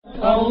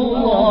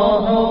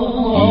الله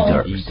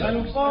الله Eaters.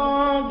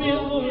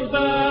 القابض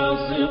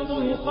الباسط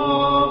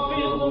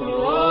الخافض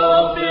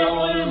الرافع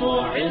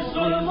المعز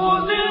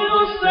المذل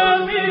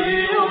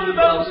السميع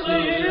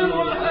البصير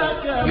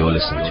الحكم. You're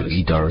listening to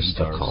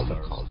eaters.com.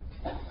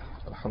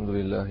 الحمد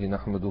لله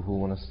نحمده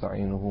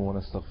ونستعينه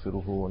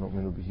ونستغفره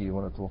ونؤمن به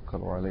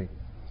ونتوكل عليه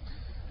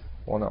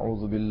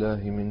ونعوذ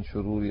بالله من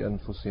شرور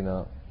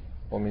أنفسنا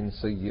ومن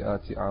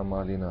سيئات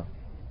أعمالنا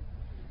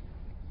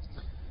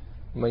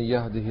من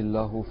يهده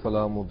الله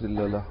فلا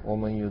مضل له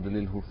ومن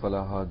يضلله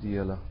فلا هادي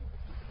له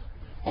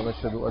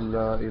ونشهد أن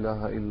لا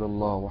إله إلا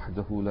الله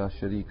وحده لا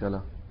شريك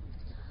له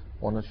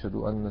ونشهد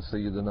أن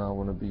سيدنا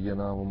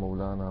ونبينا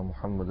ومولانا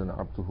محمدا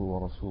عبده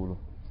ورسوله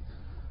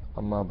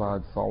أما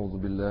بعد فأعوذ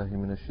بالله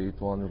من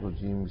الشيطان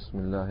الرجيم بسم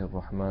الله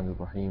الرحمن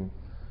الرحيم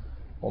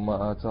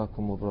وما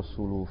آتاكم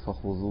الرسول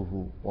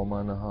فخذوه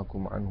وما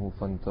نهاكم عنه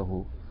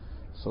فانتهوا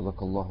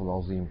صدق الله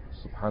العظيم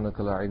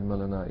سبحانك لا علم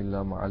لنا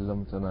إلا ما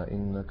علمتنا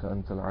إنك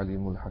أنت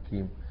العليم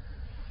الحكيم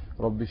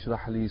رب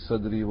اشرح لي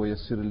صدري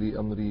ويسر لي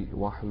أمري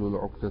واحلل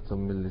عقدة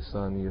من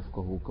لساني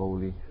يفقهوا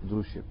قولي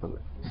دروشي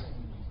بالله.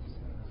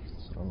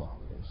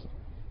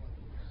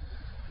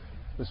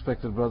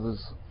 Respected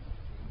brothers,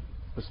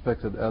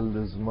 respected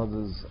elders,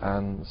 mothers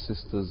and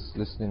sisters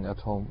listening at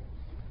home,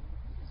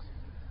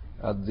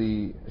 at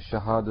the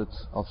shahadat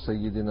of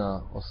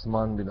Sayyidina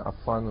Uthman bin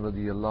Affan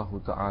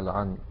radiyallahu ta'ala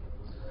an,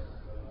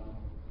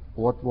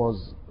 what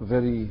was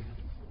very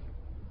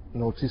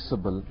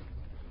noticeable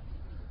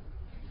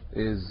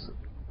is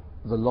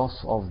the loss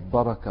of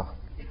barakah.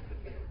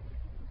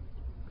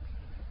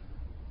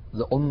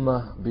 The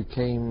ummah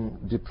became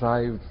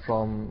deprived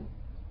from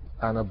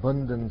an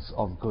abundance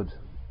of good.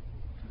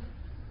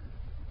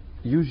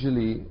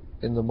 Usually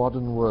in the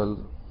modern world,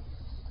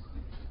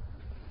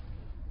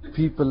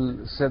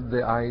 people set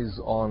their eyes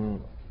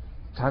on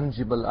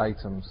tangible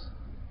items,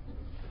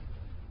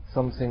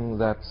 something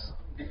that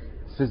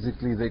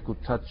physically they could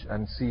touch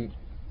and see.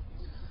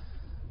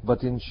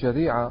 But in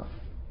Sharia,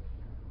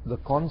 the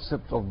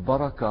concept of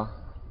barakah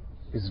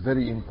is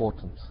very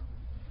important.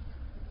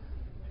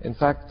 In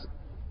fact,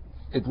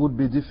 it would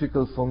be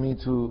difficult for me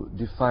to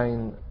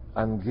define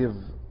and give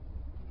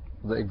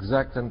the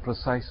exact and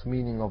precise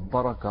meaning of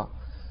barakah.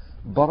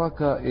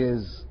 Barakah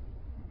is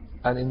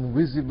an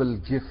invisible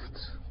gift,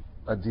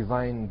 a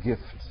divine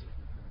gift,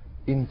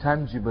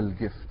 intangible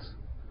gift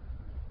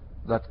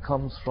that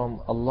comes from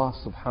Allah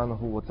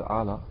subhanahu wa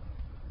ta'ala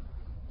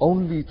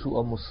only to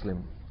a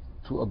Muslim,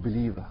 to a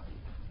believer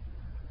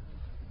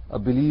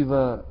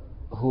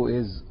who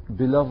is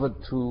beloved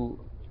to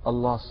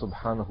Allah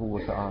subhanahu wa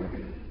ta'ala.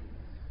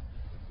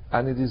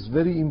 And it is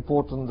very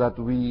important that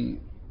we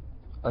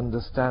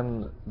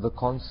understand the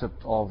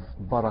concept of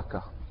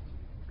barakah.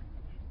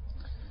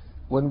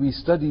 When we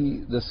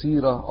study the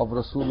seerah of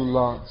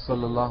Rasulullah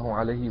sallallahu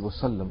alayhi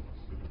wasallam,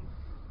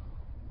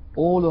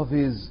 all of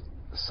his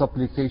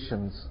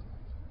supplications,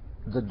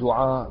 the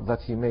dua that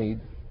he made,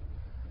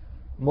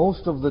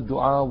 most of the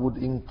dua would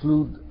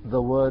include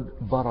the word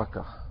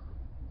barakah.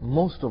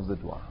 Most of the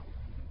dua.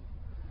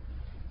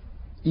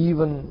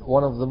 Even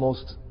one of the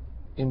most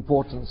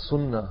important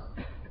sunnah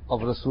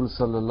of Rasul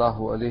sallallahu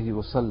alayhi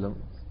wasallam,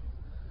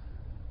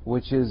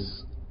 which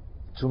is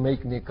to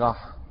make nikah.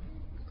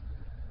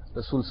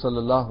 Rasul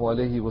sallallahu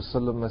alayhi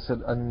wasallam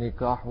said,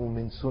 "An-nikahu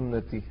min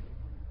sunnati."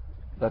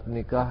 That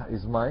nikah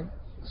is my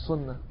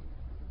sunnah.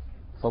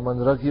 فَمَنْ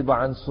رَغِبَ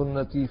عَنْ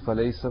سُنَّتِي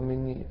فَلَيْسَ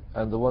مِنِّي.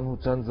 And the one who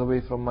turns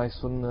away from my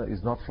sunnah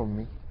is not from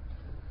me.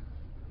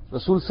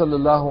 Rasul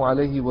sallallahu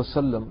alayhi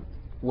wasallam,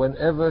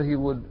 whenever he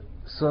would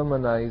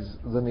sermonize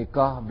the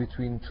nikah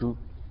between two,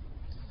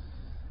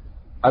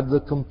 at the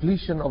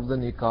completion of the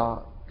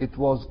nikah, it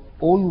was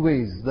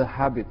always the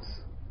habit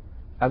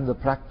and the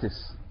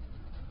practice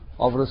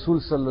of Rasul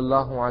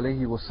sallallahu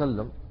alayhi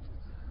wasallam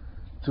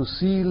to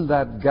seal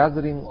that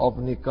gathering of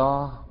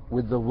nikah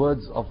with the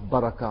words of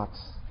barakats.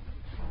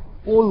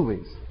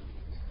 Always.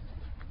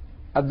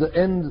 At the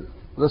end,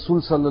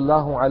 Rasul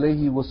sallallahu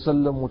alayhi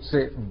wasallam would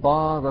say,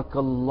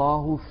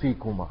 Barakallahu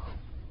fikuma.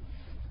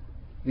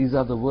 These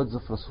are the words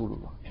of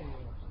Rasulullah.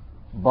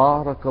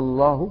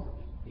 Barakallahu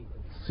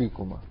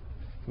fikuma.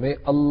 May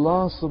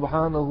Allah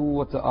subhanahu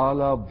wa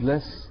ta'ala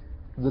bless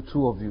the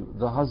two of you,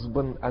 the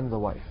husband and the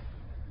wife.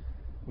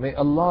 May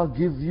Allah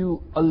give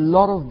you a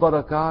lot of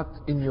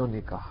barakat in your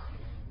nikah.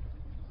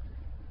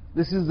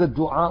 This is the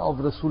dua of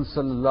Rasul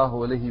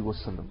sallallahu alayhi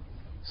wasallam.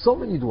 So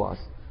many du'as.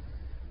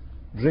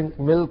 Drink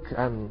milk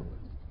and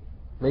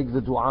make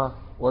the dua.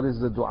 What is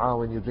the dua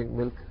when you drink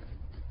milk?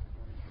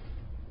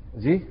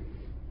 Ji?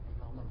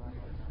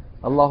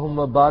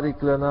 Allahumma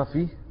barik lana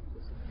fi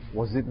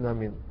wazidna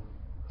min.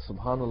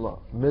 Subhanallah.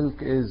 Milk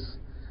is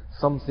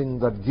something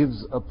that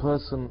gives a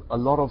person a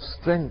lot of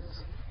strength.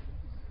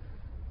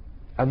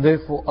 And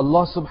therefore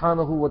Allah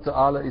subhanahu wa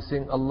ta'ala is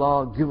saying,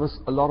 Allah give us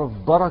a lot of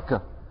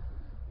barakah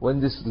when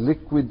this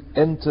liquid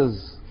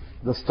enters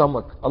the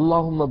stomach.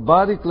 Allahumma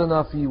barik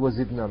lana fi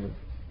wazidna min.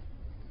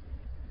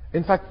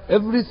 In fact,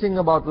 everything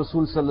about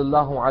Rasul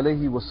sallallahu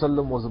alayhi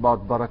wasallam was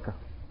about barakah.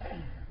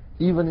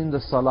 Even in the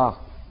salah.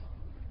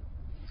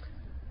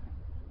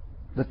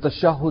 the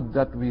tashahhud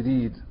that we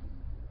read,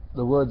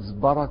 the words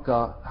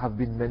barakah have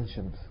been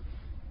mentioned.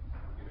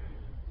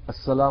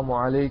 Assalamu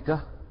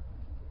alayka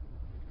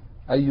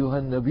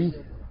ayyuhan nabi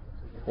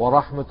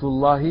wa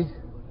rahmatullahi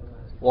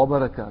wa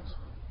barakatuh.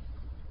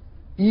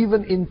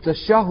 Even in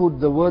tashahhud,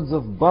 the words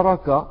of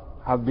barakah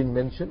have been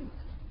mentioned.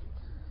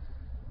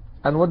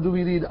 And what do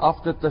we read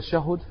after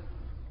tashahhud?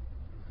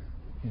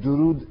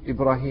 Durood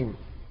Ibrahim.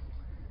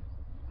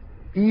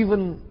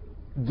 Even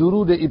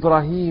Durood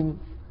Ibrahim,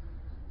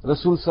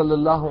 Rasul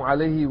sallallahu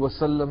alayhi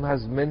wasallam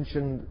has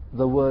mentioned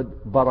the word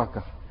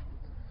barakah.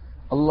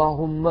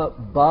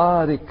 Allahumma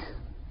barik.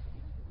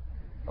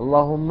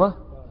 Allahumma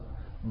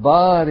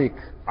barik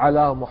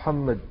ala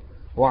Muhammad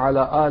wa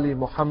ala ali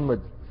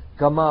Muhammad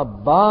kama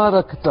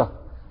barakta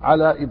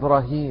ala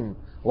Ibrahim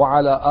wa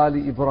ala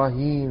ali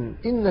Ibrahim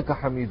innaka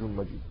hamidun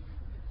majid.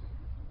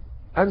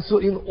 And so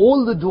in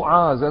all the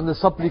du'as and the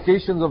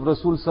supplications of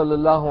Rasul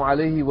sallallahu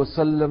alayhi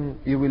wasallam,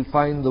 you will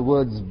find the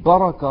words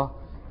barakah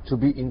to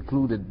be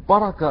included.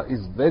 Barakah is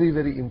very,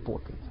 very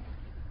important.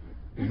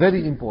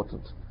 Very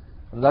important.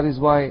 And that is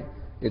why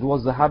it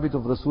was the habit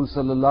of Rasul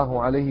sallallahu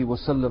alayhi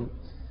wasallam,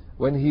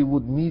 when he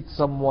would meet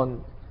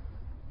someone,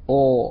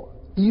 or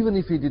even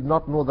if he did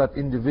not know that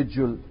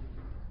individual,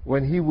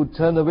 when he would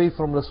turn away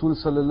from Rasul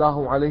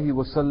sallallahu alayhi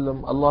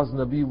wasallam, Allah's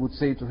Nabi would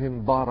say to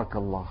him,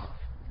 Barakallah.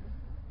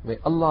 May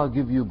Allah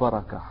give you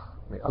barakah.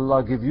 May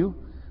Allah give you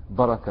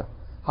barakah.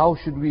 How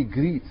should we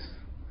greet?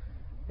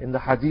 In the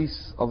hadith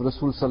of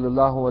Rasul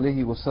sallallahu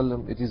alayhi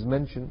wasallam, it is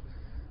mentioned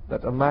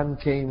that a man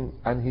came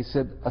and he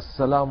said,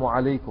 Assalamu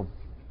alaikum.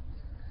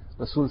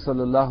 Rasul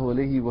sallallahu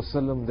alayhi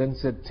wasallam then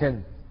said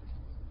 10.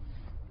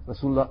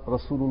 Rasulullah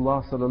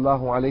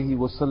sallallahu alayhi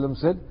wasallam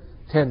said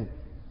 10.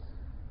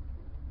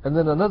 And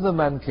then another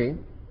man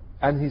came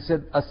and he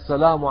said,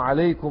 Assalamu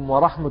alaikum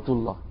wa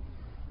rahmatullah.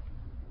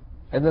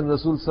 And then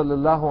Rasul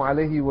sallallahu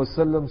alayhi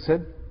wasallam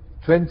said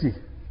 20.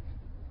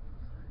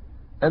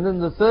 And then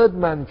the third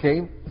man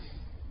came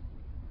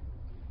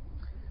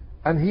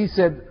and he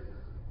said,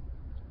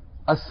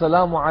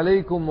 Assalamu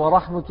alaikum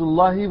wa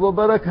rahmatullahi wa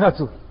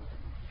barakatuh.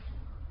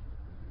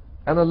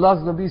 And Allah's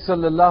Nabi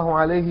sallallahu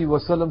alayhi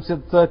wasallam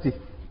said 30.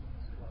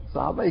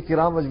 Sahaba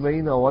Kiram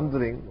Ajmain are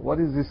wondering, what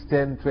is this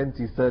 10,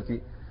 20,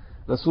 30?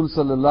 Rasul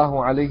sallallahu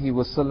alayhi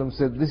wasallam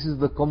said, this is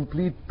the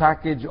complete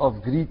package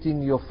of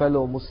greeting your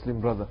fellow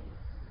Muslim brother.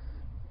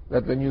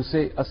 That when you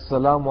say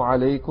Assalamu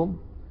alaikum,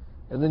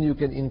 and then you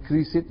can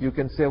increase it, you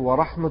can say wa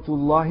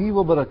rahmatullahi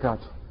wa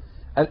barakatuh.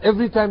 And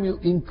every time you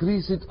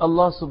increase it,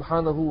 Allah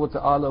subhanahu wa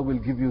ta'ala will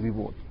give you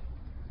reward.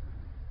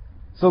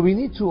 So we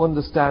need to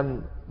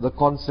understand the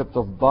concept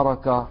of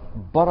barakah.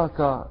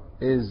 Barakah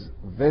is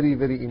very,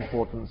 very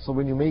important. So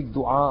when you make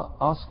dua,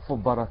 ask for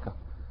barakah.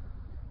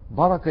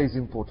 Barakah is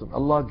important.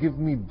 Allah, give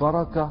me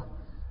barakah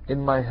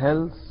in my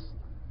health,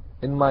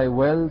 in my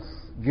wealth.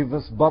 Give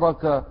us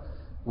barakah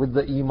with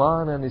the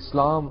Iman and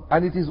Islam.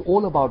 And it is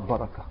all about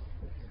barakah.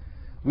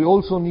 We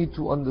also need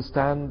to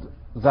understand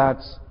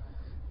that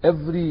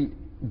every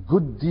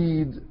good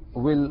deed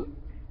will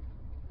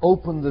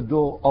open the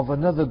door of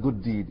another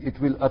good deed. It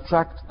will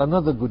attract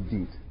another good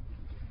deed.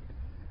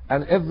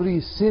 And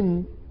every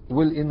sin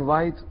will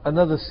invite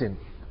another sin.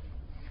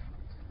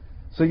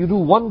 So you do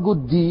one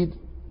good deed,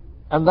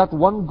 and that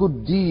one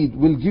good deed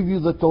will give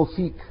you the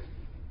tawfiq.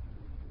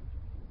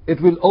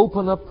 It will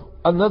open up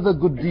another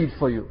good deed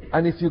for you.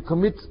 And if you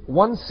commit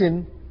one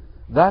sin,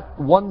 that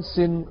one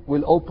sin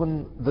will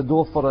open the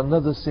door for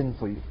another sin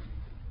for you.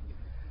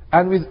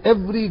 And with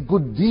every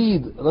good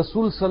deed,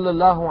 Rasul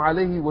sallallahu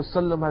alayhi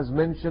wasallam has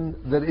mentioned,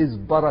 there is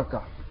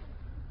barakah.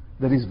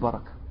 There is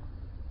barakah.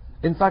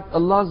 In fact,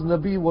 Allah's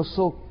Nabi was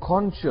so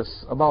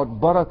conscious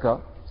about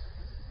barakah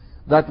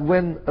that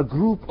when a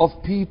group of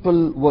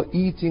people were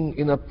eating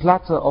in a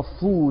platter of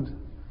food,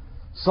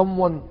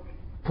 someone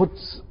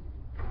puts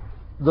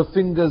the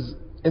fingers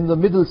in the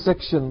middle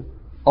section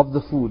of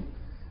the food.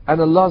 And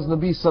Allah's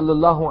Nabi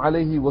sallallahu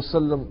alayhi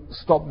wasallam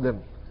stopped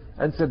them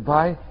and said,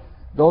 "Bhai,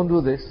 don't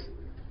do this.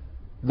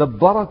 The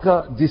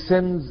barakah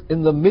descends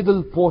in the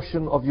middle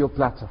portion of your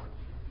platter."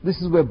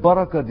 This is where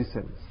barakah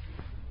descends.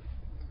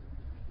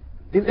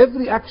 In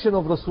every action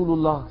of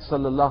Rasulullah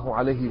sallallahu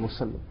alayhi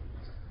wasallam.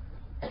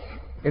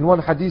 In one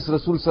hadith,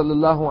 Rasul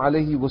sallallahu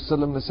alayhi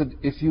wasallam said,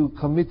 if you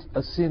commit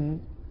a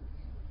sin,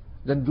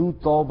 then do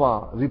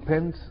tawbah,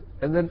 repent,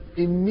 and then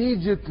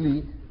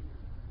immediately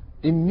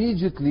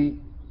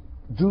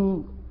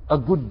do a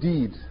good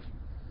deed.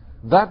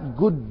 That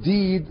good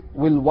deed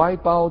will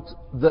wipe out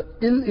the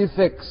ill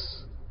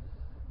effects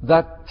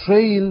that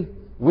trail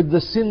with the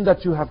sin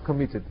that you have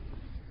committed.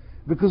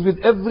 Because with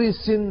every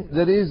sin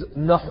there is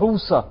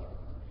nahusa.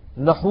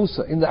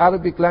 Nahusa. In the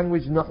Arabic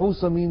language,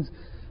 nahusa means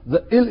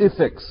the ill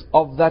effects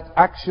of that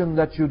action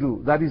that you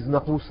do. That is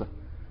nahusa.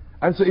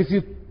 And so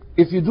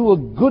if you do a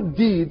good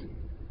deed,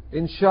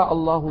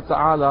 insha'Allah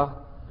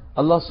ta'ala,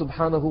 Allah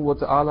subhanahu wa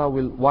ta'ala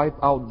will wipe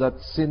out that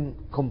sin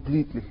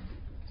completely.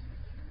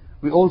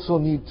 We also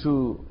need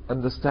to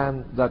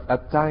understand that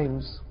at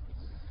times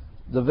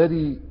the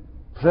very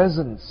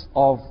presence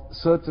of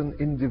certain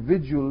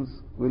individuals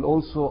will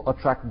also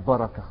attract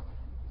barakah.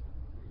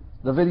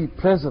 the very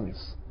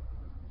presence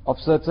of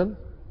certain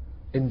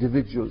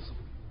individuals.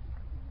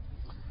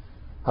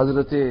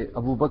 Hazrat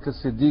Abu Bakr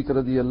Siddiq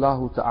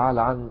radiyallahu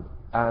ta'ala an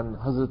and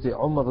Hazrat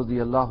Umar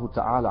radiyallahu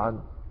ta'ala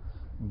an,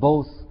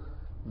 both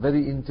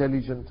very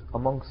intelligent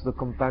amongst the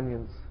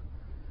companions,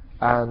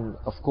 and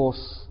of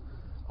course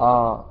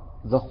are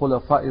the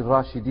Khulafa'i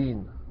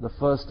Rashideen, the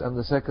first and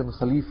the second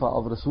Khalifa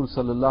of Rasul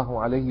sallallahu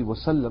alayhi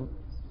wasallam.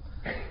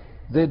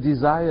 Their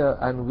desire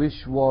and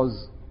wish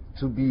was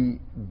to be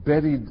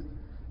buried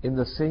in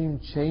the same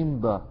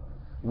chamber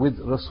with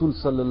Rasul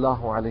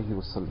sallallahu alayhi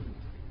wasallam.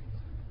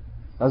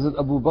 Hazrat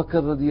Abu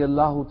Bakr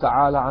radiyallahu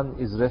ta'ala an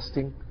is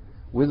resting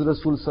with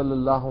Rasul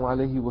sallallahu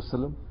alayhi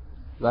wasallam.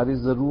 That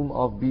is the room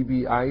of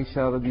Bibi Aisha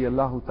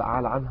radiyallahu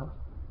ta'ala anha,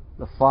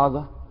 the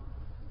father.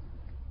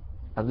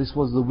 And this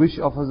was the wish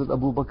of Hazrat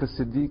Abu Bakr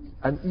Siddiq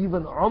and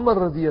even Umar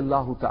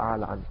radiyallahu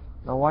ta'ala an.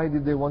 Now why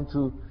did they want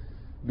to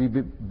be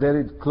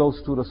buried close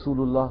to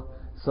Rasulullah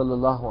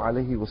sallallahu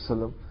alayhi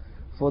wasallam?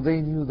 For they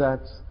knew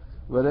that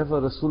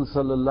wherever Rasul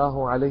sallallahu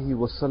alayhi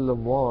wasallam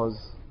was,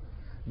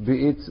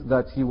 be it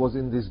that he was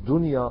in this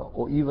dunya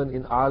or even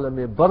in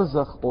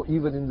alam-e-barzakh or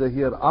even in the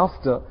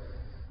hereafter,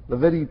 the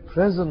very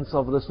presence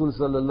of Rasul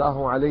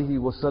sallallahu alayhi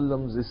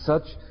wasallam is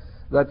such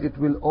that it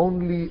will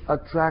only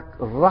attract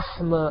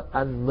rahmah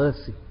and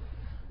mercy.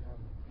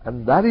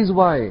 And that is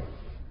why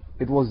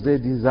it was their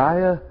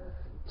desire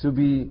to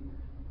be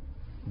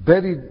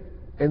buried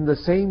in the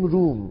same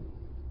room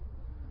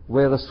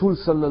where Rasul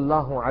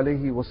sallallahu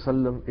alayhi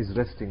wasallam is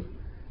resting.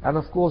 And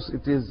of course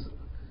it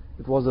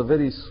was a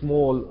very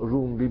small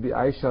room. Bibi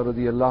Aisha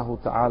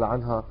radiyallahu ta'ala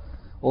anha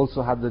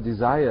also had the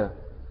desire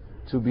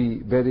to be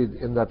buried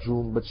in that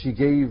room, but she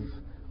gave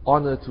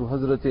honor to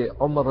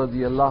Hazrat Umar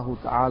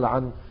radiyallahu ta'ala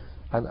an.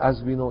 And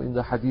as we know in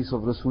the hadith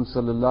of Rasul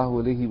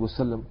sallallahu alayhi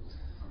wasallam,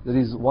 there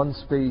is one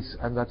space,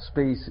 and that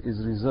space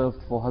is reserved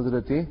for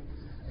Hazrat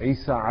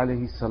Isa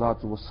alayhi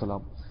salatu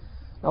wassalam.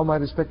 Now my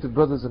respected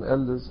brothers and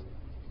elders,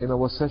 in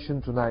our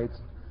session tonight,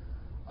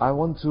 I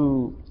want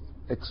to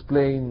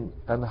explain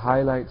and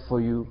highlight for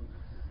you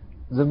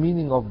the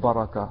meaning of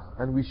barakah.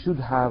 And we should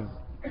have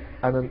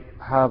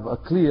a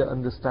clear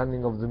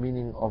understanding of the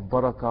meaning of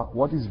barakah.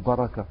 What is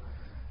barakah?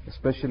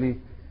 Especially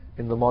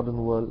in the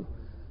modern world.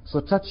 So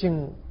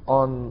touching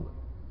on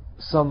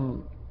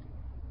some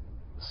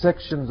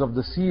sections of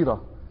the seerah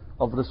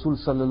of Rasul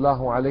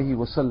sallallahu alayhi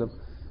wasallam,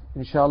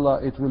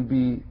 inshallah it will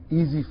be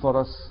easy for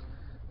us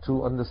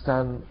to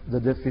understand the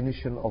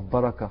definition of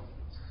barakah.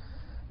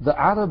 The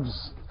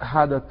Arabs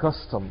had a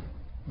custom.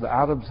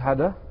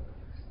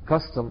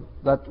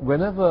 That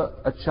whenever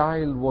a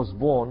child was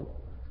born,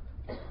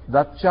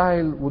 that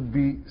child would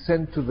be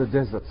sent to the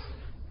desert.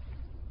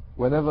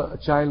 Whenever a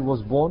child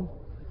was born,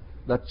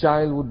 that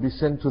child would be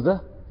sent to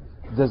the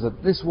desert.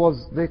 This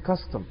was their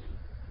custom,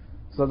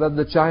 so that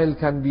the child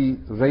can be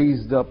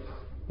raised up,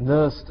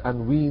 nursed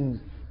and weaned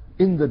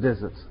in the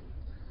desert.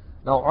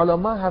 Now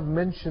ulama have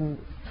mentioned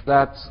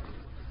that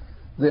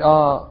there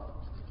are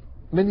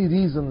many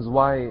reasons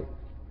why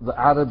the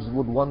Arabs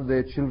would want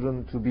their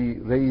children to be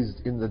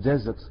raised in the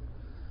desert.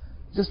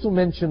 Just to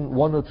mention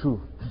one or two.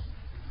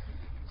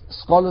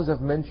 Scholars have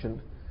mentioned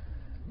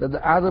that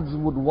the Arabs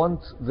would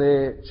want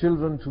their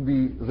children to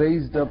be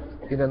raised up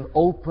in an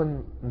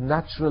open,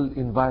 natural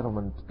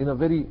environment, in a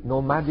very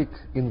nomadic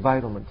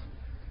environment.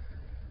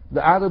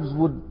 The Arabs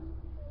would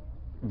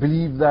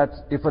believe that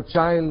if a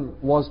child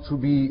was to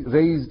be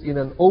raised in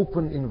an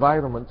open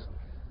environment,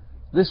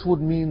 this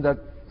would mean that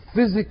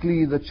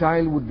physically the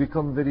child would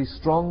become very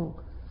strong,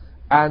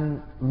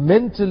 and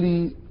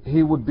mentally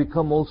he would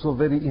become also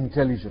very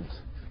intelligent.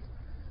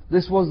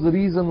 This was the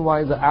reason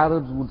why the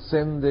Arabs would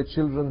send their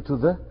children to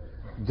the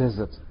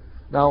desert.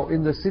 Now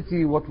in the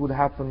city what would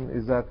happen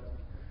is that,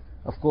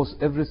 of course,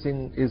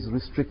 everything is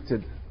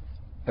restricted.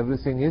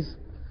 Everything is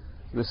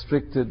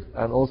restricted,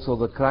 and also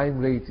the crime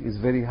rate is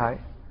very high.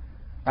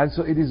 And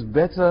so it is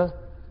better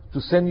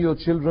to send your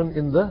children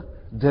in the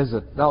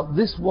desert. Now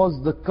this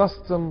was the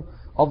custom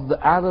of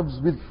the Arabs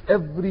with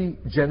every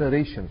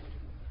generation.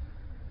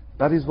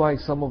 That is why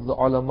some of the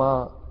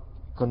ulama,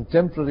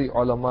 contemporary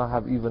ulama,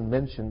 have even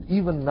mentioned,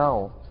 even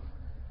now,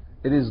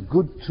 it is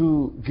good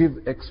to give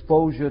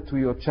exposure to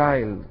your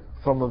child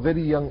from a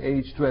very young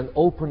age to an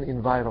open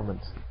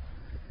environment.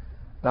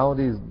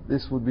 Nowadays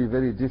this would be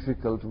very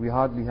difficult. We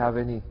hardly have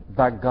any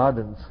back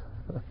gardens.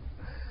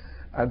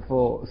 And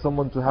for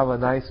someone to have a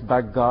nice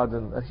back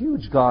garden, a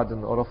huge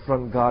garden or a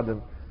front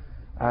garden,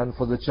 and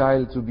for the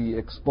child to be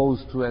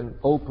exposed to an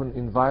open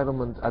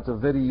environment at a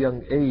very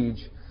young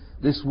age,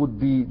 this would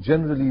be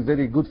generally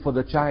very good for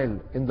the child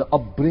in the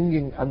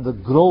upbringing and the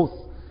growth,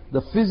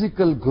 the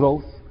physical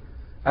growth,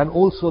 and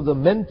also the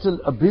mental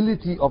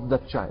ability of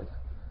that child.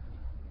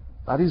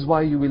 That is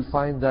why you will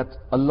find that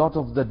a lot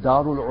of the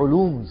Darul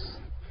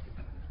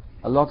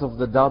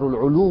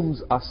Ulooms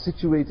are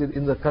situated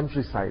in the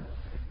countryside.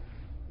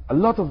 A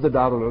lot of the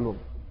Darul Uloom.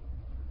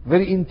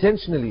 Very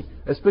intentionally,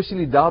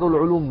 especially Darul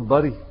Uloom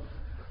Bari.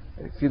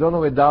 If you don't know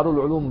where Darul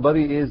Uloom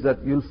Bari is,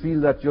 that you'll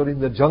feel that you're in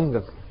the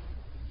jungle.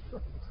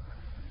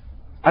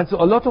 And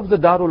so a lot of the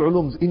Darul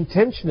Ulooms,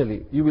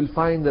 intentionally, you will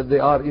find that they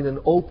are in an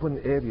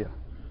open area,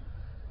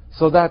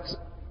 so that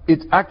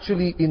it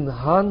actually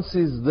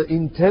enhances the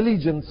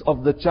intelligence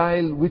of the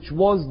child, which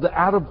was the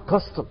Arab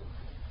custom,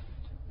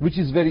 which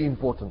is very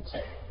important.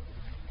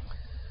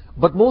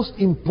 But most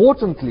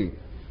importantly,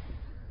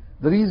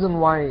 the reason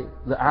why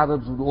the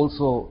Arabs would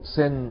also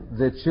send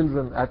their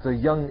children at a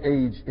young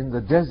age in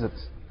the desert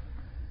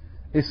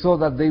is so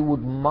that they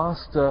would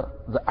master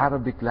the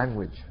Arabic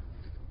language.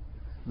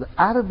 The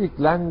Arabic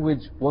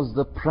language was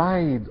the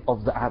pride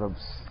of the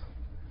Arabs.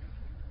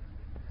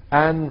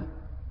 And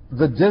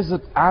the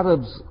desert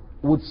Arabs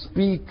would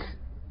speak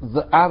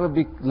the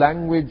Arabic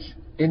language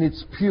in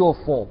its pure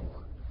form.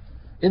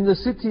 In the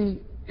city,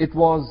 it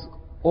was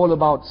all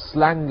about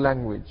slang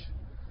language.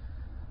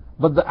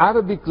 But the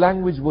Arabic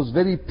language was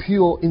very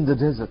pure in the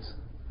desert.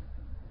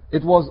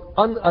 It was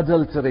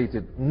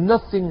unadulterated.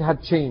 Nothing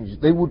had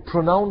changed. They would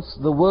pronounce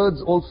the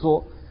words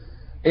also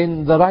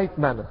in the right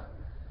manner.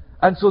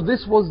 And so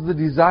this was the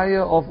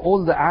desire of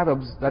all the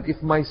Arabs, that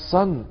if my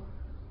son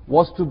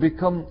was to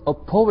become a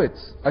poet,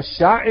 a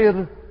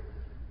sha'ir,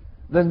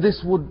 then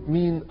this would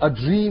mean a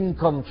dream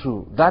come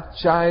true. That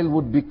child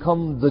would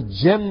become the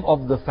gem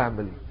of the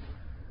family.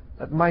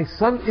 That my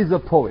son is a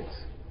poet.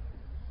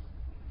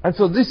 And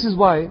so this is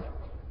why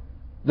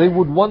they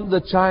would want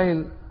the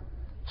child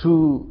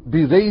to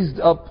be raised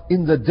up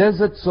in the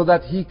desert so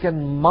that he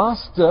can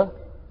master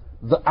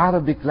the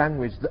Arabic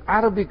language. The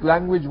Arabic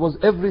language was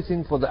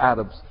everything for the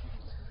Arabs.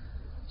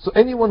 So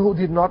anyone who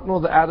did not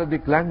know the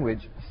Arabic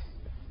language,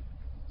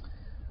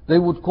 they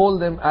would call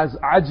them as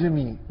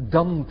Ajami,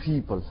 dumb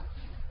people.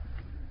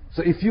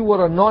 So if you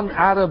were a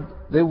non-Arab,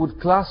 they would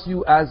class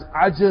you as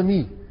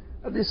Ajami.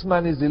 This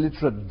man is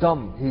illiterate,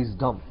 dumb, he's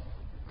dumb.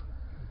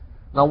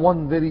 Now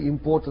one very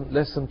important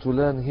lesson to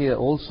learn here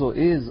also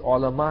is,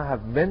 ulama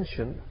have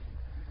mentioned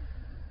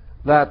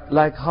that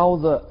like how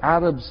the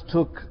Arabs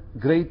took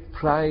great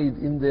pride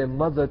in their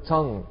mother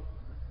tongue,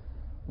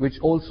 which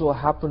also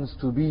happens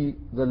to be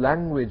the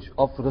language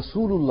of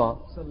Rasulullah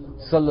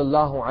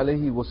sallallahu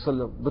alaihi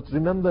wasallam. But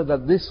remember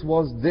that this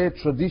was their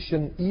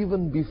tradition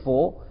even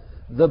before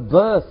the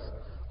birth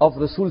of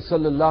Rasul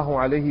sallallahu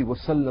alaihi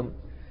wasallam.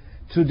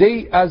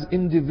 Today as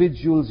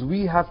individuals,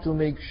 we have to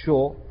make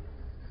sure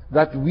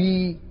that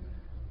we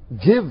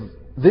give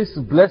this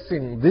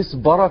blessing, this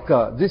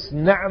barakah, this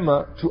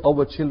ni'mah to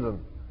our children.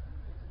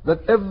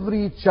 That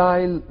every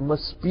child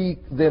must speak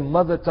their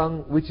mother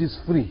tongue, which is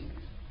free,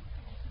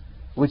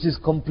 which is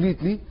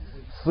completely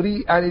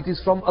free, and it is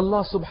from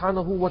Allah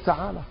subhanahu wa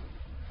ta'ala.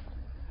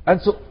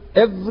 And so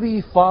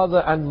every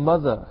father and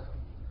mother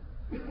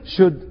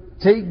should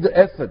take the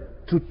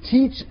effort to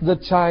teach the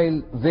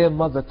child their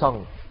mother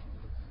tongue.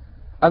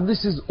 And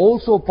this is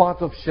also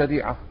part of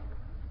Sharia.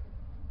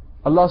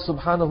 Allah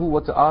subhanahu wa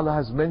ta'ala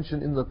has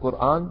mentioned in the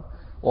Quran,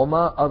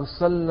 وَمَا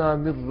أَرْسَلْنَا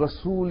مِن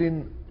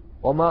رَسُولٍ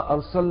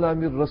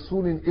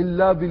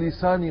إِلَّا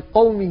بِلِسَانِ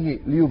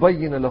قَوْمِهِ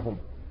لِيُبَيِّنَ لَهُمْ.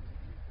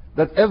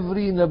 That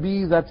every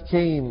Nabi that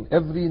came,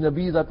 every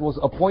Nabi that was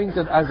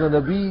appointed as a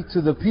Nabi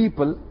to the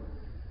people,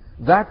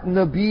 that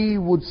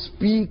Nabi would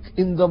speak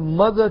in the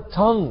mother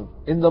tongue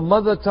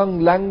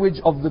language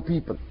of the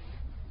people.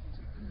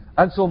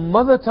 And so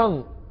mother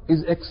tongue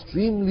is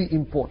extremely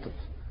important.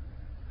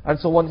 And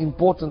so one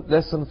important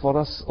lesson for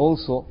us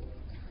also,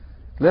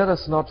 let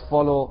us not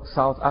follow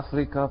South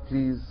Africa,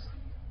 please.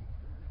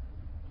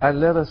 And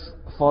let us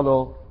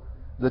follow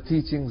the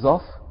teachings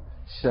of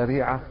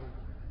Sharia.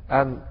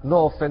 And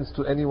no offense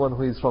to anyone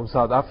who is from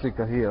South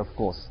Africa here, of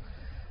course.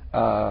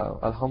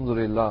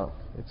 Alhamdulillah,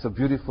 it's a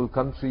beautiful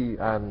country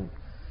and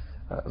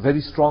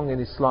very strong in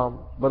Islam.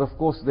 But of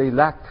course they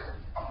lack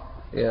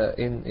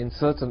in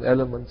certain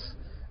elements.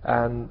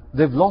 And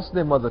they've lost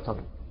their mother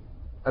tongue.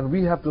 And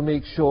we have to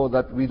make sure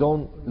that we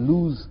don't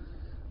lose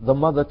the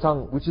mother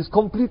tongue, which is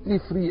completely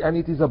free, and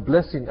it is a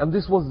blessing. And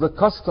this was the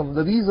custom.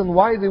 The reason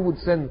why they would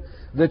send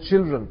their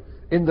children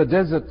in the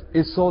desert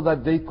is so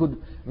that they could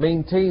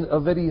maintain a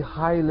very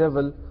high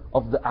level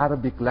of the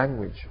Arabic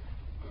language.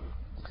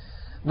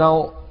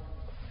 Now,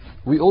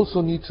 we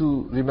also need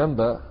to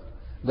remember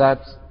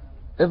that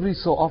every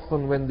so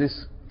often when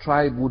this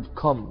tribe would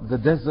come, the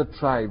desert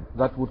tribe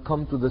that would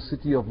come to the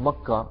city of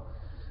Makkah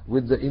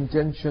with the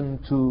intention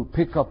to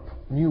pick up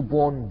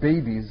newborn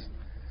babies,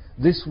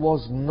 this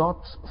was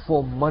not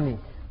for money.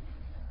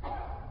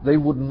 They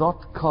would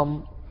not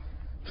come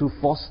to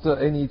foster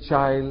any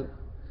child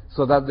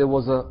so that there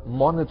was a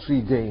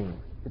monetary gain.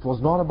 It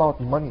was not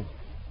about money.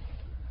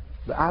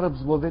 The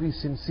Arabs were very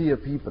sincere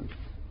people.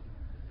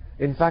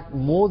 In fact,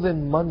 more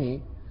than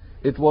money,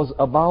 it was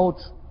about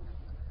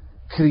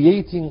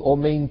creating or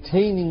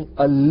maintaining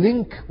a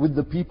link with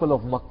the people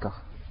of Makkah.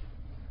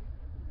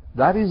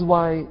 That is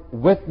why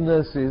wet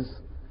nurses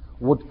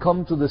would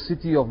come to the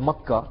city of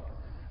Makkah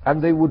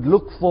and they would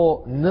look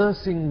for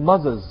nursing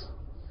mothers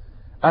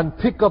and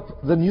pick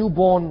up the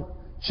newborn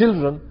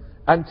children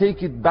and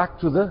take it back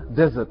to the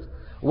desert.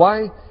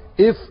 Why?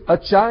 If a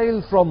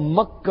child from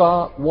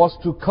Makkah was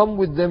to come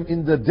with them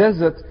in the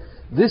desert,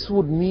 this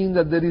would mean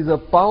that there is a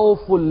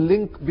powerful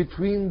link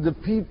between the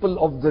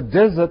people of the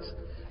desert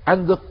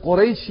and the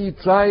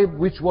Qurayshi tribe,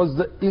 which was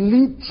the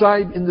elite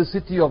tribe in the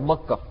city of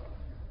Makkah.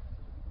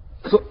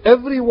 So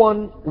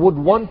everyone would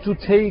want to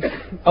take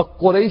a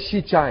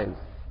Qurayshi child.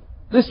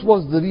 This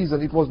was the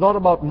reason. It was not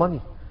about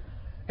money.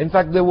 In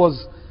fact, there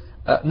was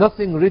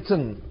nothing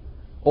written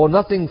or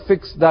nothing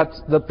fixed that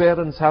the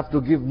parents have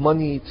to give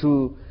money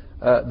to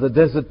the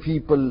desert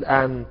people,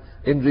 and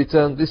in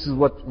return, this is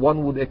what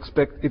one would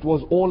expect. It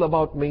was all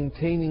about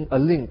maintaining a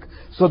link.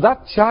 So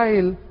that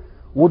child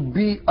would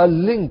be a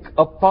link,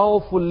 a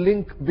powerful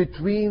link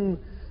between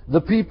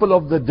the people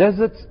of the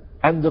desert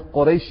and the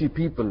Qurayshi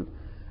people.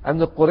 And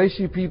the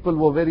Qurayshi people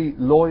were very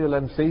loyal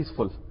and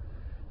faithful.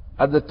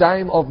 At the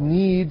time of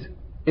need,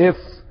 if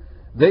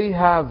they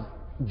have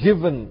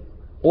given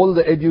all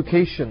the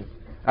education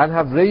and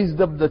have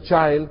raised up the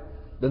child,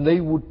 then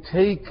they would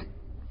take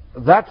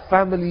that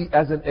family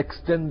as an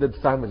extended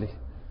family.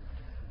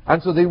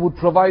 And so they would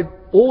provide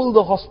all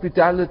the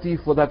hospitality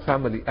for that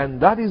family.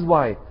 And that is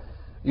why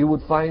you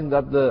would find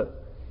that the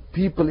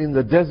people in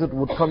the desert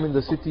would come in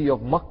the city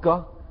of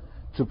Makkah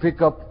to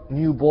pick up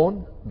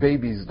newborn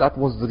babies. That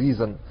was the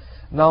reason.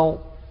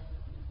 Now,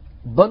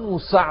 Banu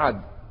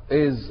Sa'ad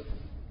is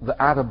the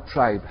Arab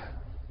tribe.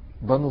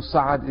 Banu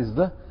Sa'ad is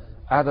the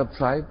Arab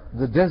tribe,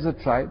 the desert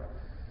tribe,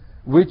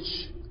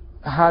 which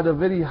had a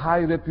very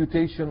high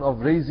reputation of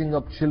raising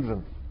up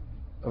children.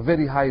 A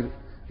very high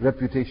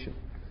reputation.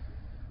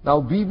 Now,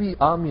 Bibi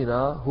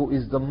Amina, who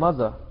is the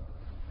mother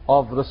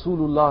of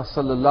Rasulullah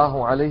sallallahu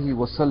alaihi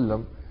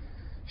wasallam,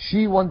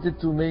 she wanted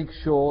to make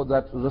sure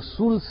that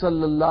Rasul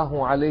sallallahu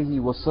alaihi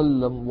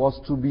wasallam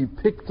was to be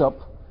picked up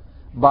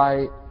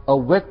by a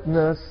wet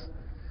nurse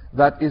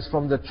that is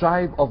from the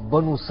tribe of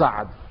Banu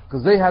Sa'ad,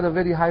 because they had a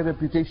very high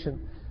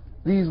reputation.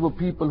 These were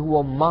people who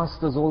were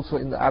masters also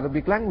in the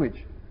Arabic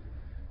language,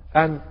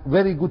 and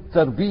very good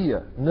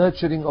tarbiyah,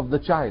 nurturing of the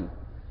child.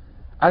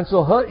 And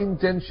so her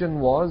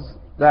intention was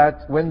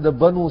that when the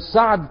Banu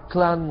Sa'ad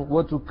clan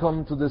were to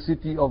come to the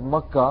city of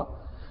Makkah,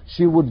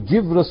 she would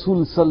give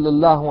Rasul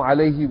sallallahu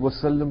alayhi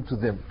wasallam to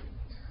them.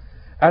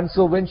 And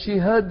so when she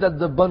heard that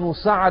the Banu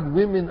Sa'ad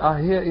women are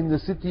here in the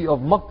city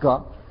of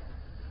Makkah,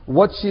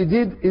 what she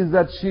did is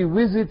that she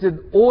visited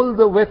all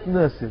the wet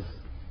nurses,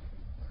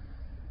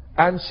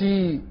 and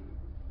she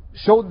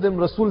showed them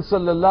Rasul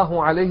sallallahu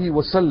alayhi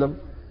wasallam,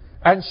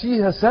 and she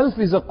herself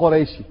is a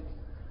Qurayshi.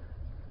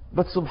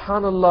 But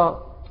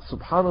subhanallah,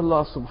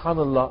 subhanallah,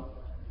 subhanallah,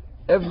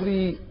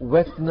 every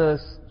wet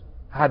nurse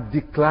had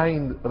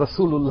declined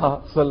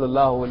Rasulullah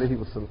sallallahu alayhi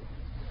wasallam.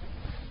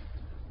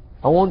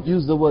 I won't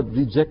use the word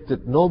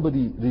rejected.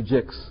 Nobody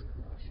rejects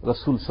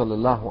Rasul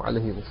sallallahu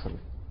alayhi wasallam.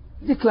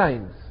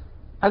 Declines.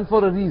 And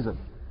for a reason.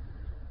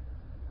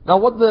 Now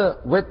what the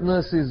wet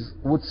nurses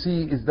would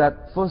see is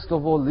that first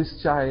of all, this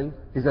child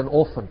is an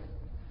orphan.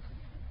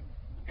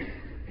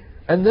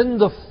 And then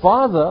the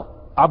father,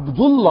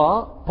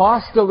 Abdullah,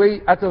 passed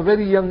away at a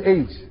very young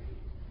age.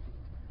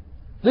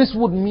 This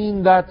would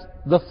mean that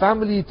the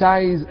family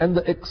ties and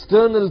the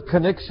external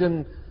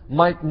connection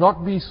might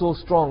not be so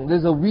strong.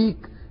 There's a weak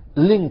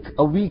link,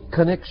 a weak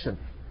connection.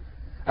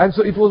 And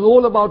so it was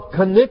all about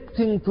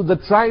connecting to the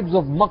tribes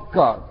of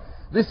Makkah.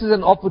 This is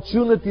an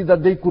opportunity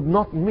that they could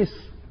not miss.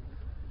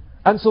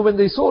 And so when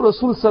they saw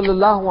Rasul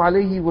sallallahu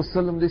alayhi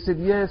wasallam, they said,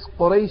 yes,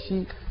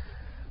 Qurayshi,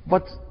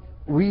 but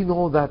we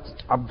know that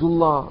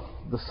Abdullah,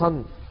 the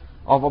son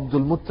of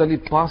Abdul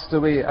Muttalib, passed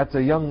away at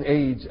a young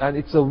age, and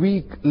it's a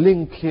weak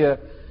link here,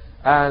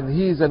 and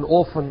he is an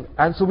orphan.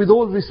 And so with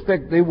all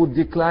respect, they would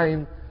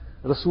decline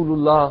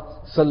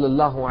Rasulullah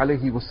sallallahu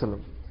alayhi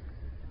wasallam.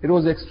 It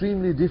was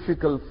extremely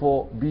difficult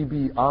for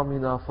Bibi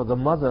Amina, for the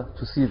mother,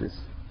 to see this.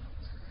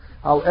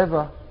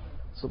 However,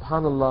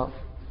 subhanallah,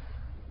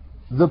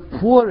 the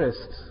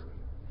poorest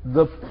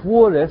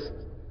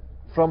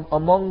from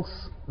amongst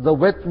the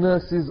wet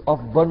nurses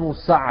of Banu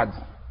Sa'ad,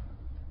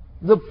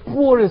 the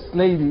poorest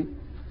lady,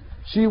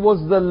 she was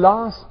the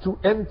last to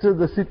enter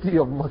the city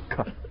of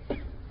Makkah.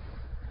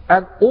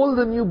 And all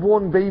the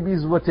newborn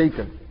babies were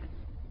taken.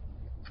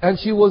 And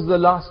she was the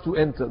last to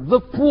enter, the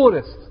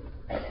poorest.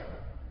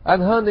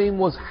 And her name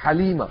was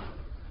Halima,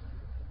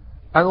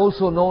 and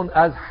also known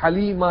as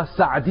Halima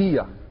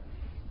Sa'diyah.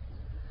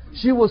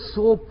 She was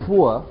so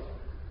poor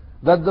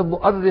that the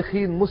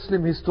Mu'arrikhin,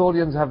 Muslim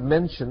historians, have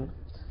mentioned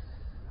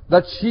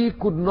that she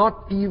could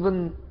not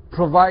even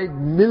provide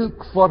milk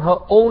for her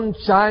own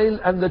child,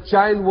 and the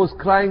child was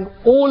crying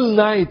all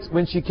night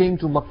when she came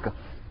to Makkah.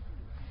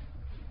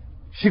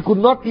 She could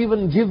not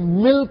even give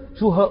milk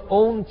to her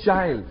own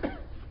child.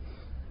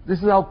 This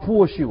is how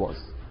poor she was.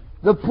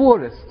 The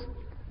poorest.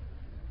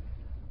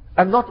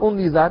 And not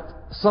only that,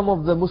 some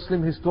of the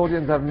Muslim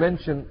historians have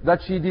mentioned that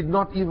she did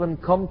not even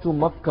come to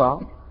Makkah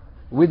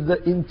with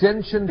the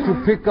intention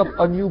to pick up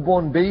a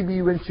newborn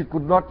baby when she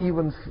could not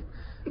even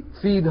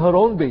feed her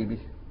own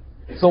baby.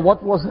 So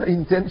what was her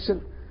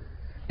intention?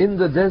 In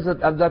the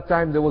desert at that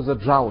time there was a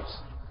drought.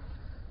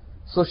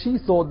 So she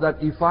thought that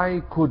if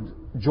I could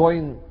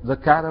join the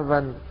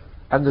caravan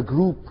and the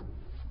group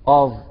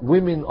of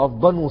women of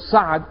Banu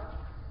Sa'ad,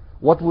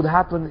 what would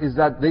happen is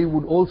that they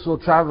would also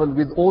travel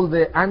with all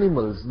their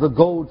animals, the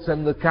goats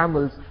and the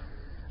camels,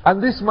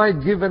 and this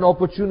might give an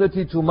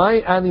opportunity to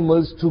my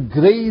animals to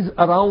graze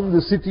around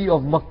the city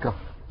of Makkah.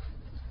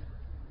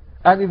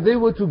 And if they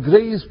were to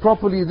graze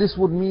properly, this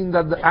would mean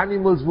that the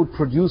animals would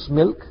produce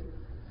milk.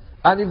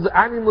 And if the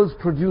animals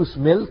produce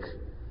milk,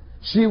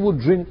 she would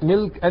drink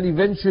milk, and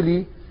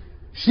eventually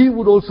she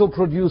would also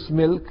produce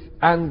milk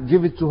and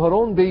give it to her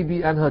own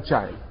baby and her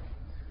child.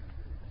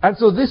 And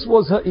so this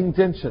was her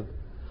intention.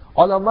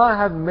 Ulama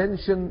have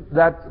mentioned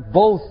that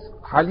both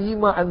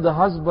Halima and the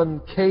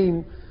husband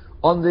came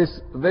on this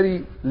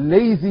very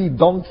lazy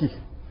donkey.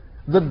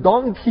 The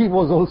donkey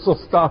was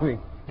also starving.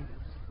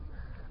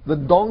 The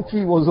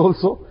donkey was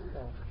also,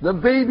 the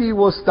baby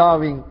was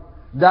starving.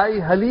 Dai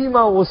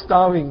Halima was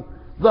starving.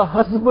 The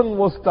husband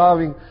was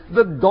starving.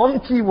 The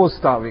donkey was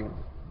starving.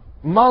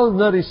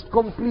 Malnourished,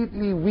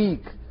 completely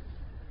weak.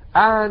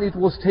 And it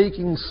was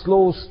taking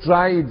slow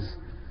strides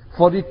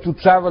for it to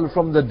travel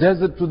from the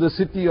desert to the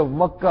city of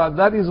Makkah.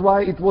 That is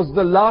why it was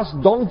the last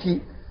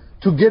donkey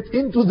to get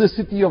into the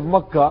city of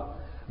Makkah.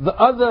 The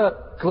other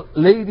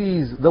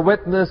ladies, the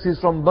wet nurses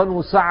from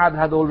Banu Sa'ad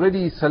had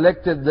already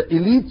selected the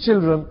elite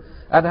children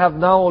and have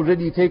now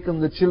already taken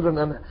the children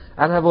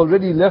and have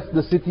already left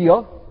the city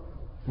of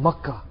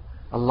Makkah.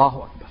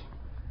 Allahu Akbar.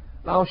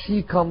 Now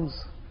she comes,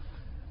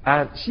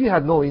 and she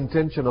had no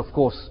intention, of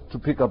course, to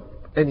pick up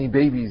any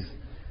babies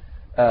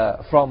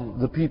from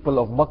the people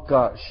of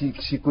Makkah.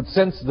 She could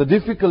sense the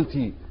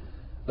difficulty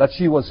that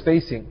she was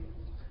facing.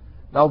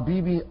 Now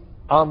Bibi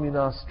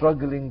Amina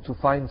struggling to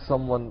find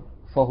someone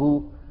for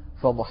who?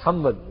 For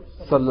Muhammad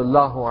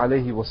sallallahu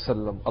alayhi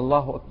wasallam.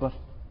 Allahu Akbar.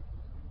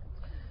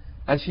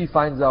 And she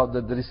finds out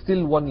that there is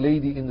still one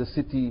lady in the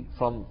city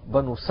from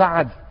Banu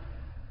Sa'ad.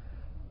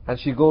 And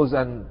she goes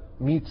and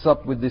meets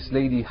up with this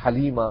lady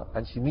Halima,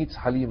 and she meets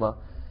Halima.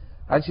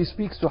 And she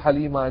speaks to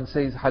Halima and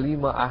says,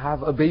 Halima, I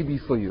have a baby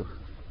for you.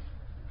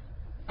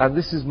 And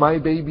this is my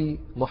baby,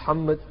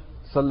 Muhammad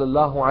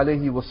sallallahu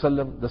alayhi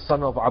wasallam, the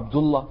son of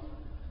Abdullah.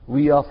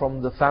 We are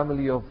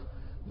Hashimis,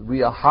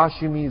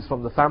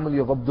 from the family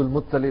of Abdul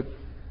Muttalib.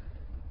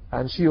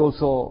 And she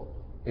also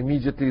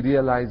immediately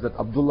realized that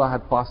Abdullah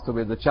had passed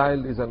away. The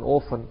child is an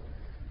orphan.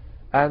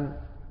 And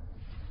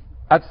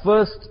at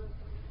first,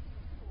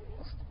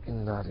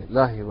 Inna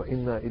lillahi wa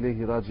inna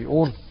ilayhi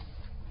raji'un.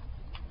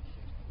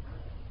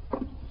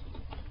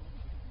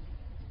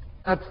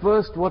 At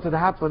first what had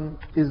happened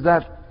is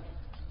that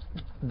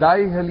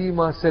Dai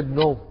Halima said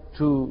no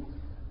to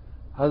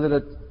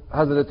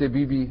Hazrat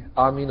Bibi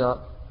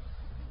Amina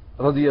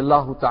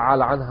radiyallahu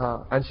ta'ala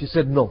anha, and she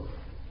said no.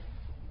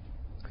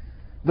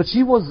 But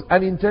she was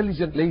an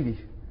intelligent lady.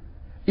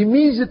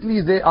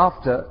 Immediately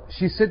thereafter,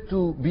 she said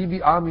to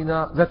Bibi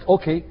Amina that,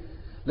 okay,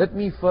 let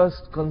me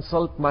first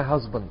consult my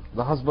husband.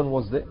 The husband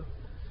was there.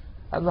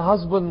 And the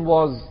husband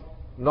was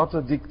not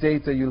a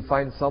dictator. You'll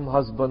find some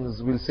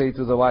husbands will say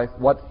to the wife,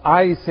 what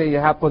I say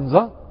happens,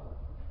 huh?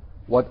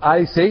 What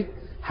I say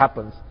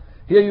happens.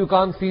 Here you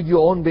can't feed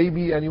your own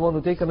baby and you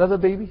want to take another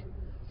baby.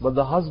 But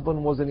the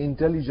husband was an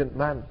intelligent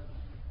man.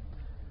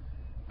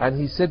 And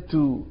he said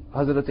to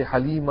Hazrat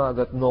Halima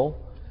that no,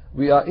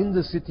 we are in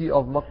the city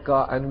of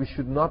Makkah and we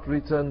should not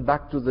return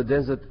back to the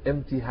desert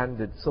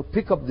empty-handed. So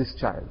pick up this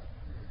child.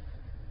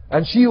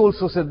 And she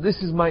also said,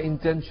 this is my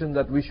intention,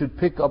 that we should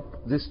pick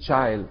up this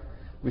child.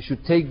 We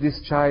should take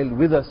this child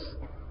with us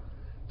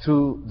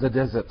to the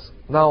desert.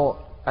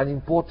 Now, an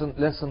important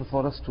lesson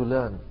for us to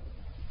learn.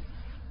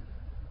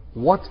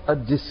 What a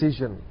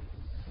decision.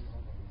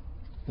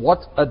 What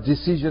a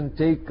decision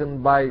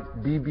taken by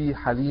Bibi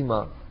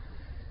Halima.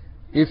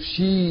 If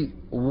she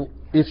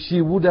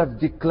would have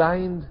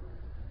declined,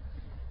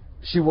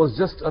 she was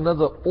just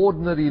another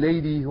ordinary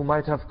lady who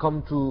might have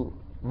come to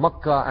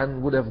Makkah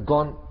and would have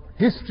gone.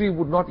 History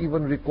would not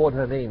even record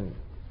her name.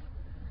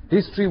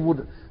 History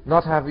would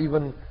not have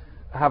even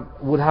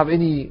would have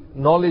any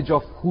knowledge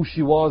of who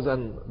she was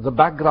and the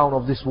background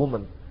of this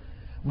woman.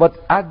 But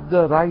at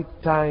the right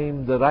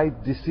time, the right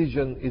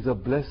decision is a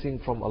blessing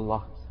from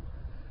Allah.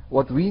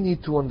 What we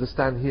need to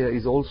understand here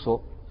is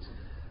also,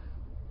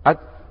 at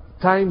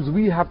times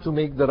we have to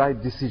make the right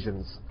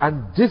decisions,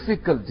 and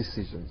difficult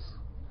decisions.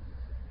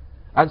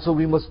 And so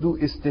we must do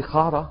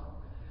istikhara.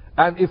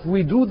 And if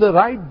we do the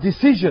right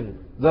decision,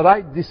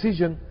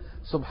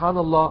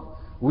 subhanallah,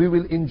 we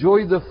will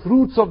enjoy the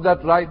fruits of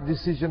that right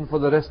decision for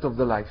the rest of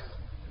the life.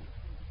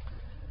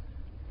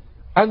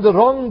 And the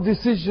wrong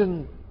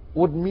decision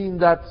would mean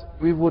that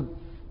we would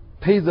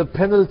pay the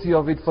penalty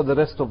of it for the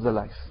rest of the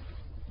life.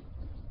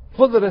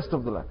 For the rest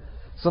of the life.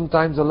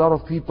 Sometimes a lot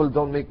of people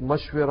don't make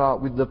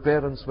mashwara with the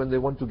parents when they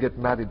want to get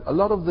married. A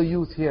lot of the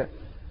youth here,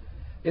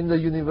 in the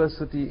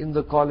university, in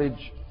the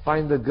college,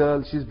 find a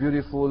girl, she's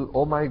beautiful,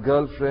 oh my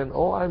girlfriend,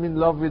 oh I'm in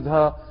love with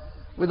her,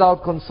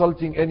 without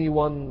consulting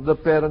anyone, the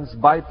parents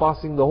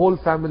bypassing the whole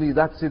family,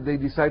 that's it, they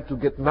decide to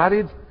get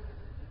married,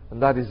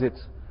 and that is it.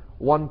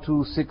 1,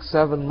 2, 6,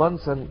 7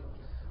 months, and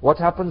what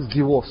happens?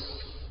 Divorce.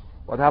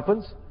 What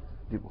happens?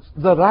 Divorce.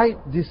 The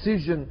right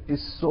decision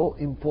is so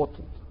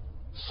important.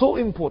 So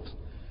important.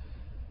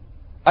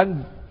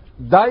 And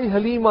Dai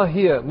Halima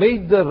here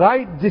made the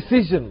right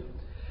decision,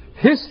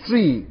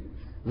 history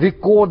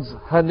records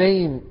her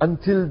name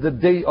until the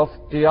day of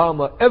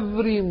Qiyamah.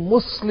 Every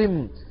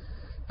Muslim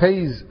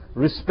pays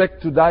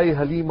respect to Dai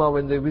Halima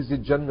when they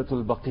visit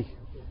Jannatul Baqi.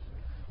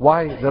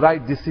 Why? The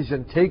right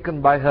decision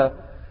taken by her,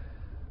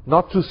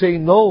 not to say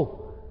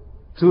no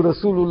to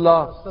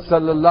Rasulullah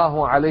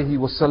sallallahu alaihi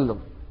wasallam.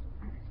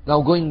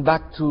 Now going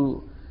back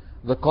to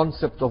the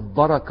concept of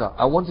barakah,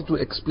 I wanted to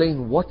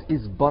explain what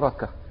is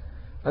barakah.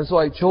 And so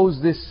I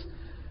chose this,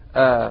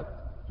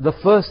 the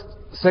first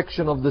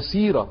section of the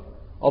seerah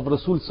of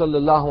Rasul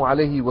sallallahu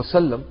alaihi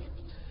wasallam.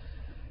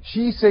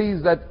 She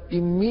says that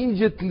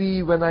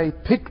immediately when I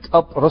picked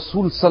up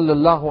Rasul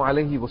sallallahu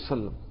alaihi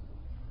wasallam,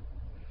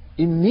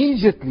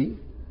 immediately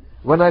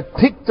when I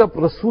picked up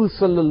Rasul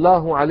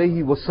sallallahu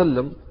alaihi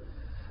wasallam,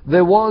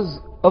 there was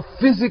a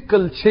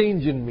physical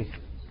change in me.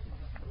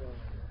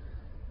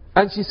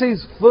 And she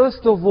says,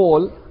 first of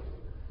all,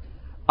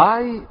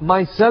 I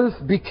myself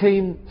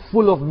became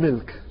full of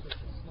milk.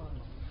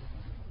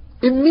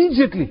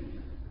 Immediately.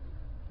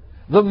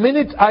 The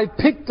minute I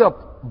picked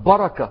up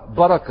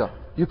barakah,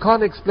 you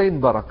can't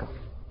explain barakah.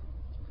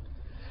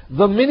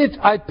 The minute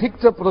I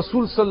picked up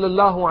Rasul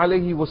sallallahu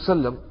alaihi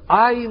wasallam,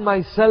 I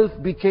myself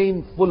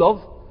became full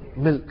of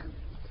milk.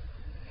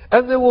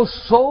 And there was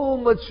so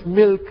much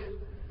milk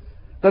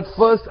that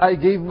first I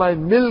gave my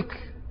milk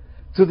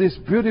to this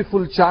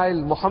beautiful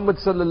child, Muhammad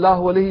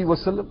sallallahu alaihi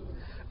wasallam.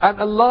 And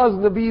Allah's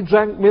Nabi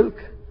drank milk.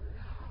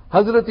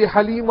 Hazrati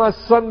Halima's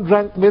son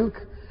drank milk.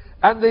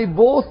 And they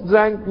both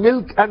drank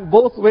milk and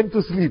both went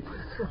to sleep.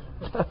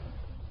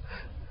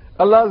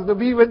 Allah's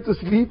Nabi went to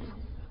sleep.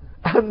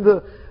 And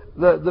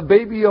the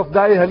baby of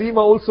Dai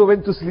Halima also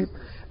went to sleep.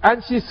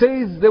 And she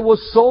says there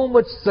was so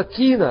much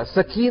sakina.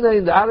 Sakina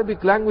in the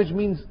Arabic language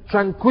means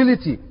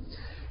tranquility,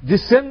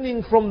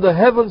 descending from the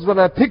heavens when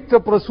I picked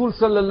up Rasul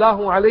sallallahu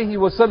alaihi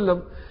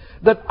wasallam,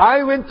 that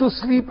I went to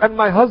sleep and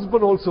my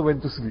husband also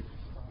went to sleep.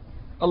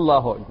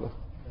 Allahu Akbar.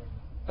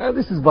 And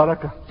this is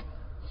barakah.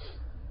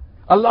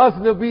 Allah's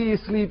Nabi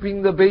is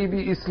sleeping, the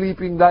baby is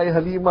sleeping, Dai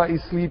Halima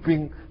is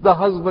sleeping, the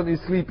husband is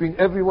sleeping,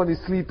 everyone is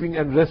sleeping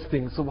and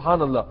resting.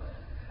 Subhanallah.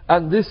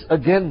 And this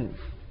again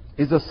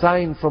is a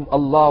sign from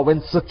Allah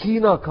when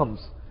sakina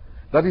comes.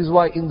 That is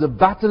why in the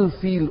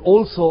battlefield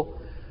also,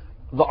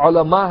 the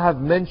ulama have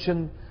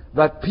mentioned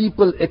that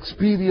people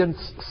experience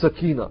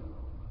sakina.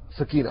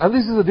 And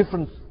this is a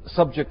different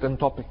subject and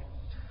topic.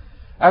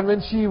 And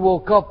when she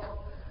woke up,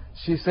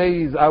 she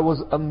says, I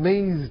was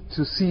amazed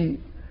to see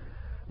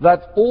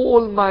that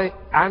all my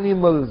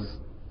animals,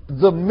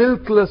 the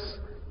milkless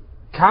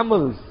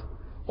camels,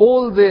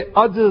 all their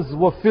udders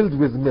were filled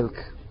with milk.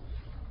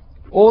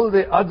 All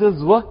their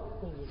udders were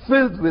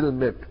filled with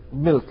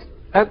milk.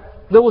 And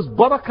there was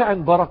barakah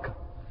and barakah.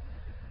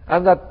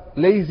 And that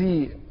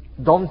lazy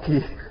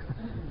donkey,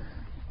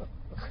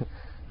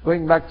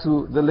 going back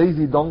to the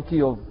lazy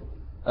donkey of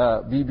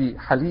Bibi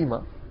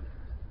Halima,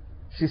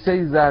 she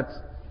says that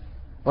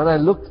when I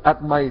looked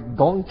at my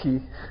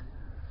donkey,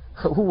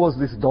 who was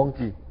this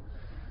donkey?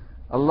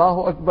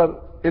 Allahu Akbar.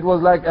 It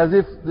was like as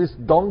if this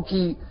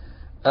donkey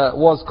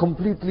was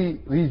completely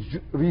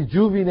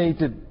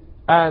rejuvenated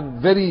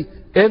and very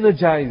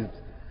energized.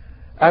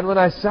 And when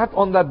I sat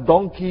on that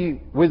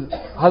donkey with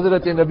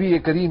Hazrat Nabi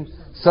Kareem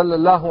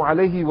sallallahu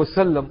alayhi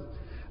wasallam,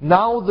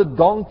 now the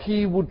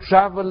donkey would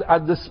travel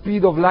at the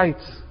speed of light.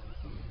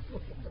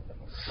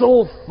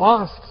 So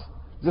fast,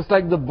 just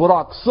like the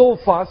Burak, so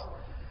fast,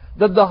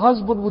 that the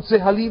husband would say,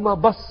 Halima,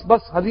 bas,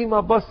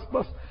 Halima, bas.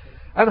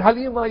 And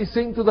Halima is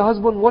saying to the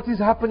husband, what is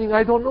happening?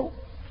 I don't know.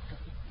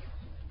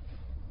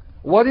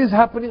 What is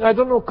happening? I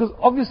don't know. Because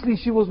obviously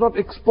she was not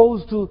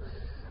exposed to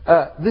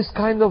this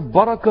kind of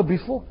barakah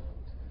before.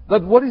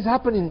 That what is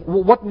happening?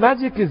 What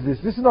magic is this?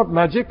 This is not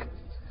magic.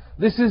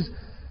 This is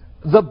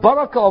the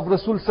barakah of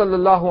Rasul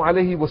sallallahu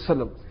alayhi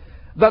wasallam.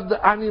 That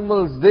the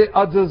animals, their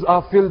udders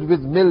are filled with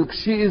milk.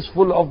 She is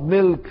full of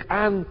milk.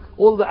 And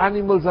all the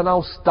animals are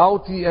now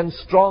stouty and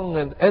strong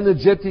and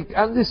energetic.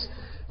 And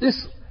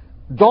this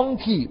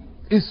donkey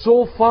is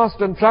so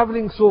fast and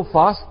traveling so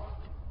fast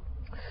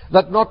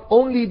that not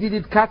only did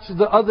it catch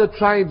the other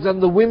tribes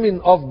and the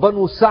women of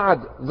Banu Sa'ad,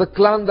 the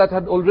clan that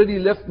had already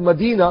left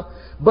Medina,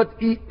 but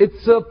it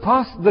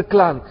surpassed the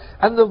clan.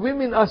 And the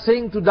women are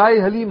saying to Dai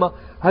Halima,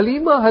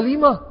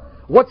 Halima,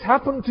 what's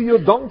happened to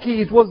your donkey?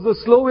 It was the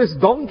slowest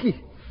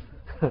donkey.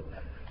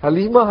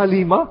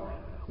 Halima,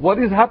 what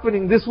is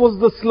happening? This was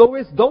the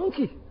slowest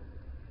donkey.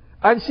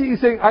 And she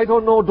is saying, I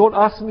don't know, don't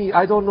ask me.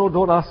 I don't know,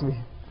 don't ask me.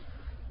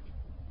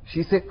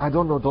 She said, I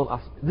don't know, don't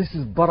ask me. This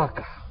is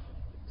barakah.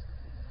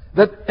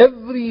 That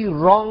every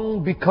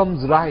wrong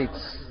becomes right.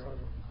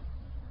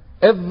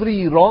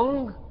 Every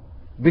wrong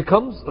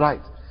becomes right.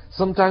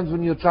 Sometimes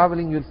when you're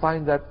traveling, you'll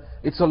find that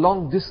it's a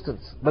long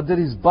distance, but there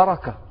is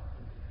barakah.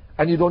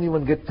 And you don't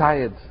even get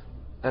tired.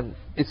 And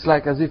it's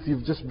like as if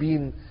you've just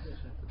been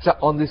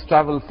on this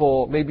travel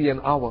for maybe an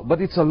hour. But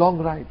it's a long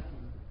ride.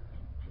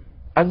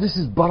 And this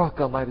is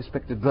barakah, my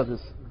respected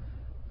brothers.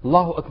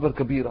 Allahu Akbar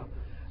Kabira.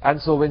 And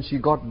so when she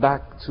got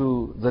back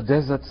to the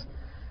desert,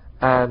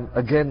 And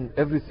again,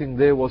 everything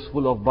there was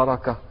full of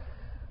barakah.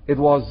 It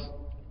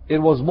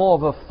was more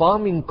of a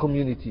farming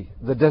community.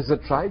 The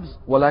desert tribes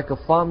were like a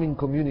farming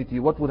community.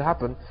 What would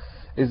happen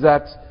is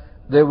that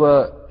there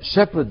were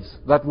shepherds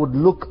that would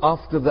look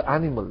after the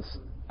animals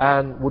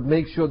and would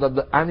make sure that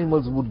the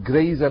animals would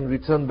graze and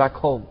return back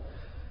home.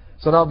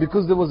 So now,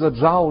 because there was a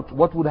drought,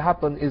 what would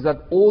happen is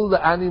that all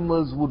the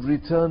animals would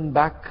return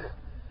back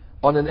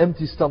on an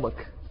empty stomach,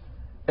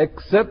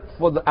 except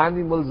for the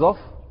animals of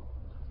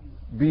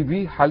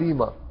Bibi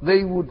Halima.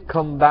 They would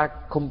come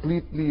back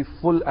completely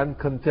full and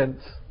content.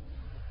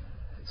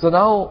 So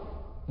now,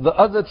 the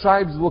other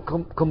tribes were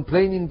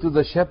complaining to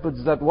the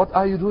shepherds that, what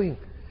are you doing?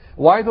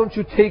 Why don't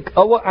you take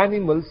our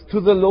animals to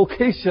the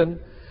location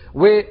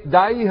where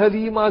Dai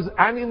Halima's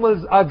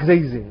animals are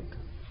grazing?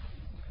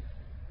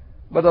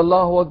 But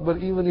Allahu Akbar,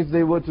 even if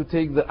they were to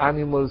take the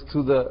animals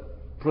to the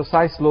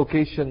precise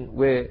location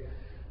where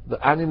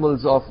the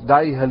animals of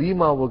Dai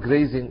Halima were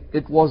grazing,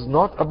 it was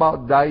not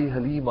about Dai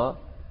Halima,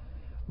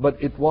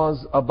 but it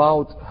was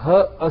about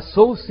her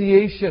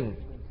association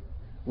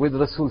with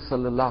Rasul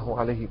sallallahu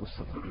alaihi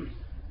wasallam.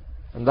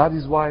 And that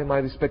is why, my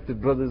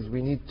respected brothers,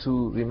 we need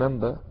to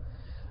remember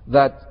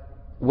that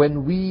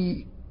when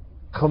we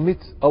commit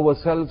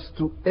ourselves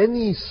to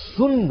any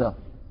sunnah,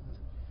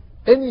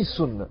 any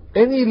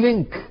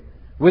link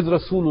with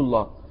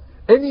Rasulullah,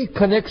 any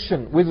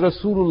connection with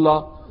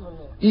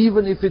Rasulullah,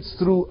 even if it's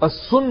through a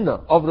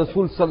sunnah of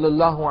Rasul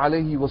sallallahu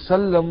alaihi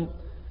wasallam,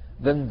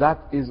 then that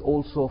is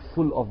also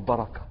full of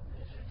barakah.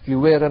 If you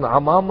wear an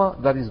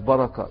amama, that is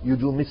barakah. You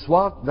do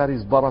miswak, that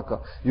is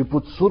barakah. You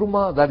put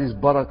surma, that is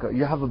barakah.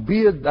 You have a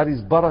beard, that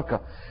is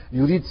barakah.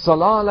 You read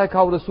salah like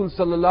how Rasul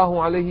sallallahu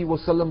alaihi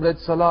wasallam read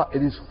salah,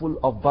 it is full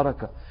of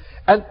barakah.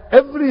 And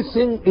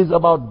everything is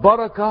about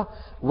barakah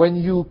when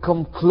you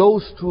come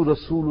close to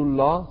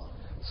Rasulullah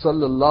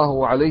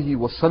sallallahu alaihi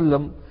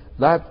wasallam.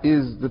 That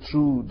is the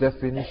true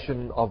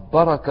definition of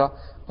barakah.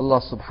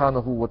 Allah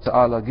subhanahu wa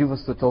ta'ala give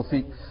us the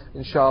tawfiq.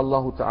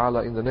 Insha'Allah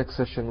ta'ala, in the next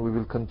session we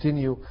will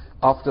continue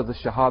after the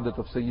shahadat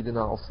of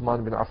Sayyidina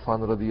Uthman bin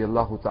Affan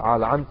radiyallahu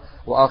ta'ala an.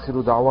 Wa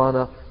akhiru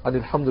da'wana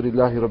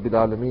alhamdulillahi rabbil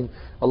alameen.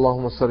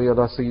 Allahumma salli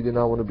ala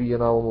Sayyidina wa nabiyyina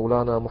wa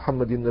maulana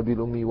Muhammadin nabil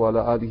ummi wa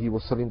ala alihi wa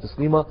sallim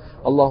taslima.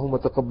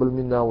 Allahumma taqabbal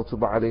minna wa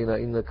tub alayna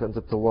innaka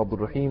antat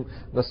tawwabur rahim.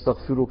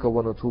 Nastaghfiruka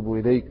wa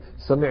natubu ilayk.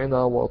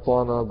 Sami'na wa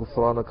ata'na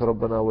ghufranaka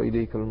rabbana wa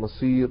ilayka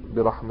al-masir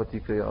bi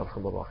rahmatika ya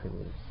arhamar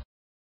rahimin.